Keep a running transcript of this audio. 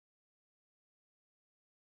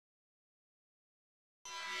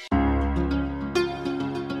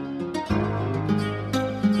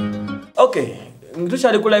Okay,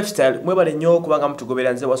 tuchali ku lifestyle mwebale nnyo kubanga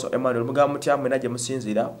mutugobera nze waso Emmanuel mugamba mutya mwena gye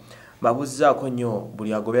musinzira mabuzzaako nnyo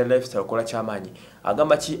buli agobera lifestyle kola kyamaanyi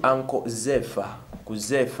agamba ki Uncle Zefa ku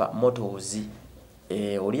Zefa Motors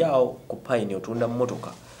oli awo ku Pine otunda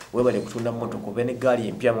mmotoka webale kutunda mmotoka obe ne gaali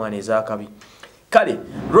empya mwana ezakabi kale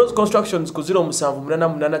Rose Constructions ku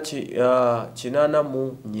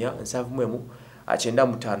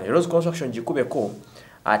 078884 Rose Construction jikubeko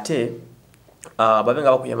ate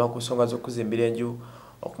babenga bakuyamba ku nsonga z'okuzimbira enju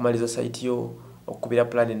okumaliza site yo okubira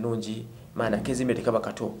plan ennungi maana kezimbe tekaba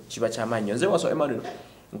kato kiba kyamaanyi nze waso Emmanuel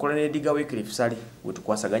nkola ne diga weekly fisali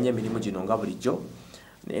wetukwasaganya emirimu gino nga bulijjo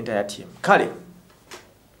ne entire team kale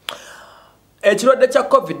ekirwadde kya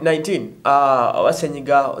COVID-19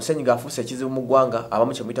 abasenyiga afuuse ekizibu mu ggwanga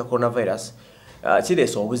abamu kye muyita coronavirus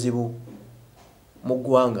kireese obuzibu mu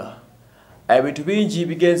ggwanga ebintu bingi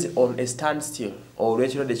bigenze on a standstill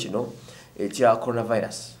olw'ekirwadde kino ekya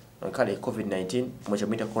coronavirus kale COVID-19 mwe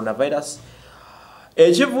muyita coronavirus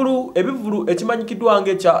ebivulu ekimanyikiddwa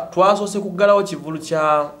ng'ekya twasoose kuggalawo kivulu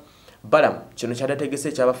kya Balamu kino kyadategese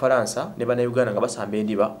eky'Abafalansa ne Bannayuganda nga basamba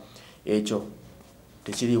endiba ekyo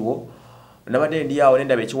tekiriwo nabadde ndi awo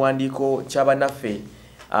nendaba ekiwandiiko ky'abannaffe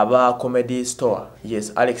aba Comedy Store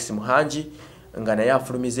yes Alex Muhanji nga naye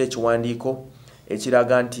afulumiza ekiwandiiko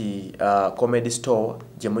ekiraga nti Comedy Store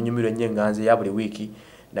gye munyumirwa ennyo enganze ya buli wiiki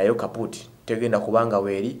nayo kaputi tegenda kubanga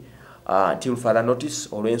weeri until further notice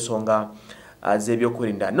olw'ensonga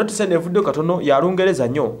z'ebyokwerinda notice eno evuddeyo katono ya Lungereza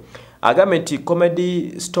nnyo agambe nti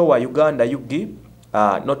Comedy Store Uganda UG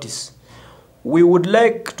notice we would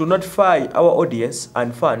like to notify our audience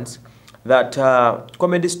and fans that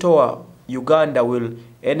Comedy Store Uganda will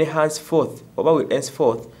henceforth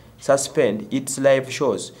suspend its live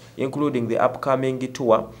shows, including the upcoming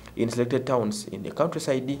tour in selected towns in the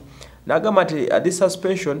countryside. Nagamati, this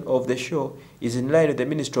suspension of the show is in line with the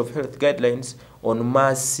Ministry of Health guidelines on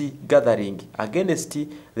mass gathering against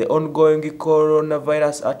the ongoing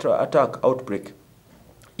coronavirus attack outbreak.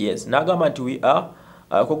 Yes, Nagamati, we are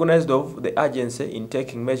cognized of the urgency in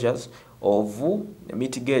taking measures of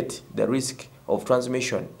mitigate the risk of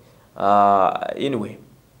transmission. Anyway,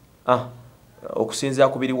 okusinza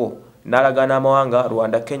kubiriwo nalagana amawanga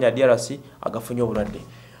Rwanda, Kenya, DRC agafunye obulwadde.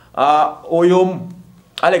 Oyo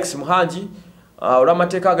Alex Muhanji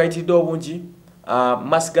olw'amateeka agayitiridde obungi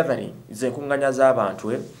mass gathering zenkunganya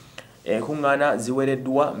z'abantu enkungana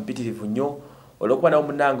ziwereddwa mpitirivu nnyo olw'okuba nawo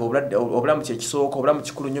munange obulamu kyekisooka obulamu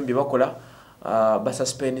kikulu nnyo bye bakola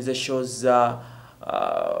basuspendize shows za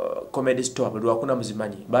Comedy Store buli wakuna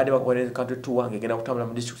muzimanyi baade bakola country tour ngegenda kutambula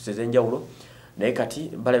mu districts ez'enjawulo naye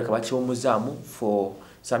kati balabika bakiwumuzaamu for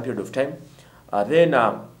some period of time then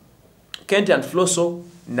Kent and Flosso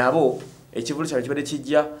nabo ekivulu kyabwe kibadde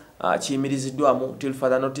kijja kiyimiriziddwamu till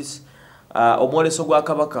further notice omwoleso gwa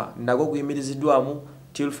Kabaka nagwo guyimiriziddwamu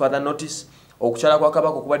till further notice okukyala kwa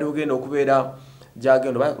Kabaka okubadde kugenda okubeera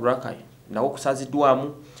gyagenda Rakai nagwo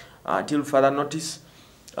kusaziddwamu till further notice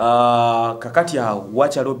kakati awo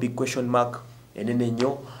wakyaliwo big question mark enene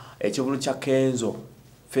nnyo ekivulu kya Kenzo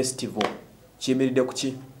festival kiyimiridde ku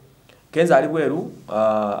ki Kenzo ali bweru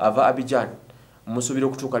ava Abidjan musuubira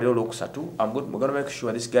okutuuka leero olwokusatu we're gonna make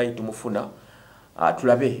sure this guy tumufuna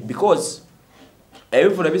tulabe because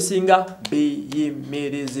ebivulu ebisinga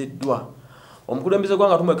biyimiriziddwa omukulembeze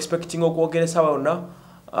gwanga tumu expecting okwogeresa wonna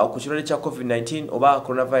ku kirwadde kya COVID-19 oba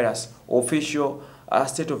coronavirus official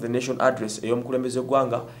State of the Nation address ey'omukulembeze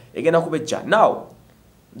gwanga egenda kubejja. Now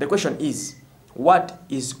the question is what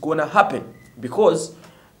is gonna happen because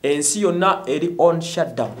ensi yonna eri on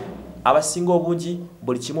shutdown abasinga obungi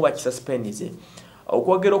buli kimu bakisuspendize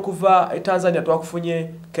okwogera okuva Tanzania twakufunye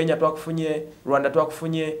Kenya twakufunye Rwanda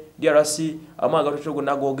twakufunye DRC amanga tutogo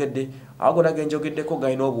nagogedde ago nagenjogeddeko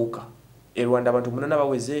gaina obuuka Rwanda abantu 8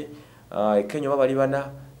 baweze Kenya babali bana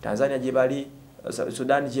Tanzania gye bali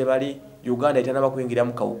Sudan gye bali Uganda etana bakuyingira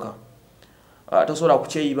mu kawuka tosobola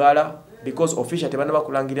kukyeyibala because official tebana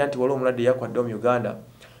bakulangira nti waliwo omulwadde yakwadde mu Uganda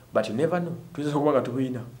but you never know tuiza kubanga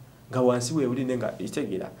tubina nga wansi we uli nenga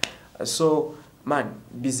itegera so man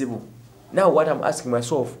bizibu now what I'm asking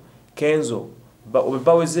myself Kenzo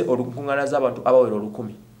baweze olukungana z'abantu abawera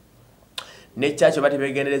 10 ne chacho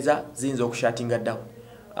batebegendereza zinzo okushatinga down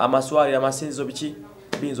amaswali amasinzo biki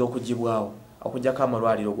binzo okugibwawo okujja kama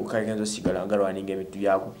lwaliro okukagenzo sigala ngalwaninga emitu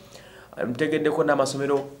byako mtegeddeko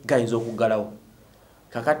n'amasomero gayinza okugalawo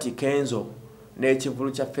kakati Kenzo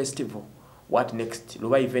n'ekivulu kya festival what next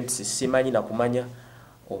luba events simanyi na kumanya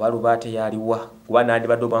oba luba teyaliwa kuba nandi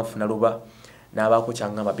badde banfuna luba n'abaako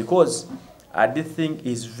kyangamba because this thing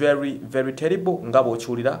is very very terrible ngabo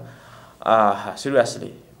okiwulira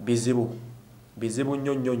seriously bizibu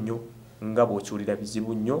nnyo ngabo okiwulira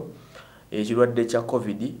bizibu nnyo ekirwadde kya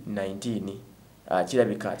COVID-19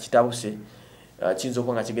 kirabika kitabuse kiyinza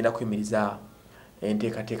okuba nga kigenda kuyimiriza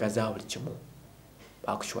enteekateeka za buli kimu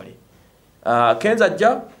actually. Kenzo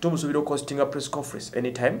ajja tumusuubira okuhostinga press conference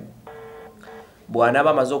anytime. Bw'anaaba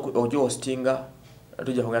amaze okuhostinga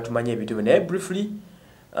tujja kugenda tumanye ebintu bino. Naye briefly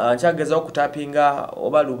nkyagezao okutapinga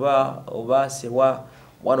oba luba oba sewa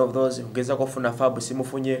one of those ngezaako okufuna fabu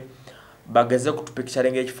simufunye bageze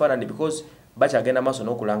kutupikishalenga ekifaananyi because bakyagenda maaso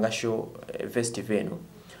n'okulanga show festival eno.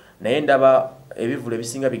 Naye ndaba ebivulu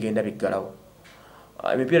ebisinga bigenda biggalawo.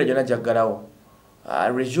 Emipiira gyonna gyaggalawo.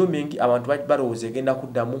 Resuming abantu balowooza egenda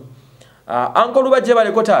kuddamu. Uncle Lubajje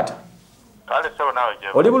baleko taata.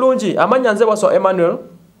 Oli bulungi amanya nze Waso Emmanuel.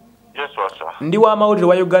 Yes Waso. Ndi wa mawulire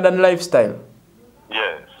wa Ugandan Lifestyle.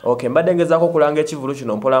 Yes. Okay, mbadde ngezaako okulanga ekivulu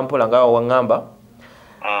kino mpola mpola nga waŋŋamba.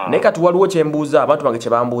 Naye kati waliwo kye mbuuza abantu bange kye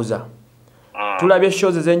bambuuza. Tulabye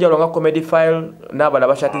shows ezenjawulo nga Comedy File n'abalala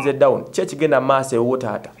bashatinze down. Kye kigenda maaso ewo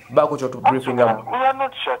taata. Baako kyo tubriefingamu. We are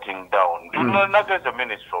not shutting down. Not as a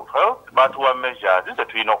Minister of Health, but we are measures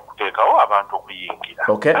that we know kuteekawo abantu okuyingira.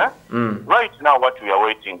 Okay. Right now what we are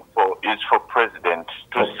waiting for is for President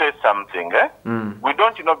to say something. We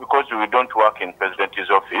don't know because we don't work in President's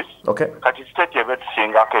office. Okay. Kati state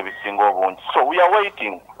ebisingako ebisinga obungi. So we are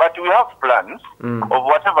waiting, but we have plans of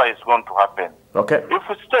whatever is going to happen. Okay. If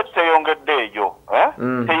state teyongeddeeyo,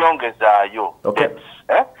 teyongezaayo, okay.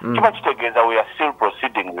 Kiba kitegeeza we are still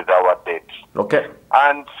proceeding with our date. Okay.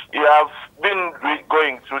 And you have been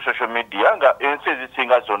going through social media nga ensi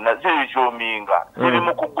ezisinga zonna zirizuminga ziri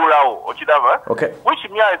mu kuggulawo okiraba. Okay. Which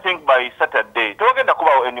means I think by Saturday tewagenda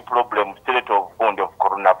kubawo any problem state of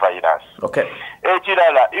coronavirus. Okay.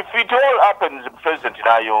 Ekirala, if it all happens president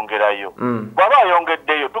n'ayongerayo bw'aba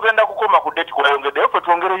ayongeddeyo tugenda kukoma ku date kwayongeddeyo ffe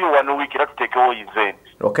twongereyo 1 week era tuteekewo event.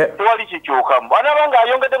 Okay. Tewali kikyukamu anaaba nga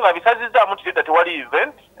ayongedde nga bisazizaamu tutedda tewali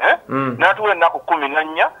event n'atuwa ennaku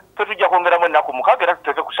 14 tetujja kwongeramu ennaku 6 era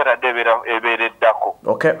tuteeke ku Saturday ebeereddako.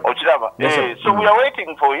 Okay. Okiraba. So we are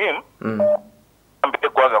waiting for him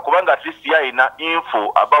kubanga at least yalina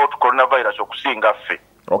info about coronavirus okusinga ffe.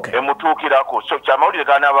 Okay. Emutuukirako so kyamawulire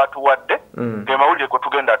gaana batuwadde gemawulire ko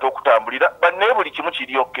tugenda ate okutambulira naye buli kimu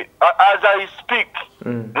kiri okay. As I speak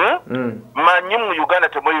manyi mu Uganda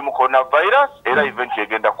temuli mu coronavirus era event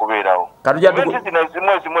egenda kubeerawo.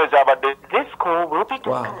 Ezimu ezabadde this call will be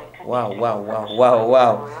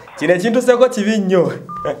wow. Kino ekintu seko kibi nnyo.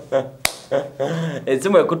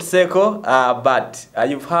 Ezimu ekutuseeko but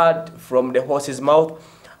you've heard from the horse's mouth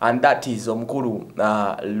and that is omukulu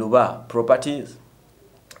Luba Properties.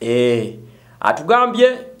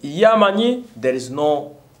 Atugambye yamanyi there is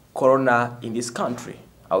no corona in this country.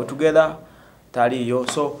 Are we together? Taliyo.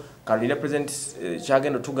 So can we represent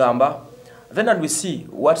Chagendo Tugamba? Then we see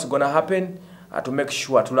what's gonna happen to make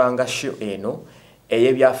sure tulanga show eno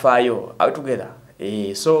eyebyafayo. Are we together?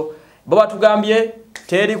 So baba tugambye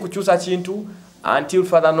teri kuchusa kintu until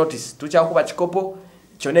further notice. Tuchakuba chikopo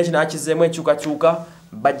kyone kinakizemu enkyukakyuka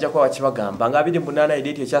bajja kwa bakibagamba nga 28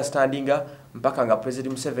 edate ekya standinga mpaka nga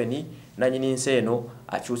President Museveni nanyini nsi eno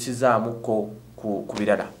akyusizaamu ko ku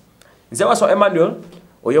birala. Nze Waso Emmanuel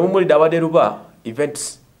oyo mumulida abadde Luba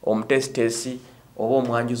events omutesitesi oba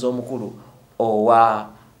omwanjuzi omukulu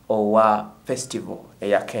owa festival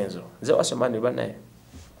eya Kenzo. Nze Waso Emmanuel banaye.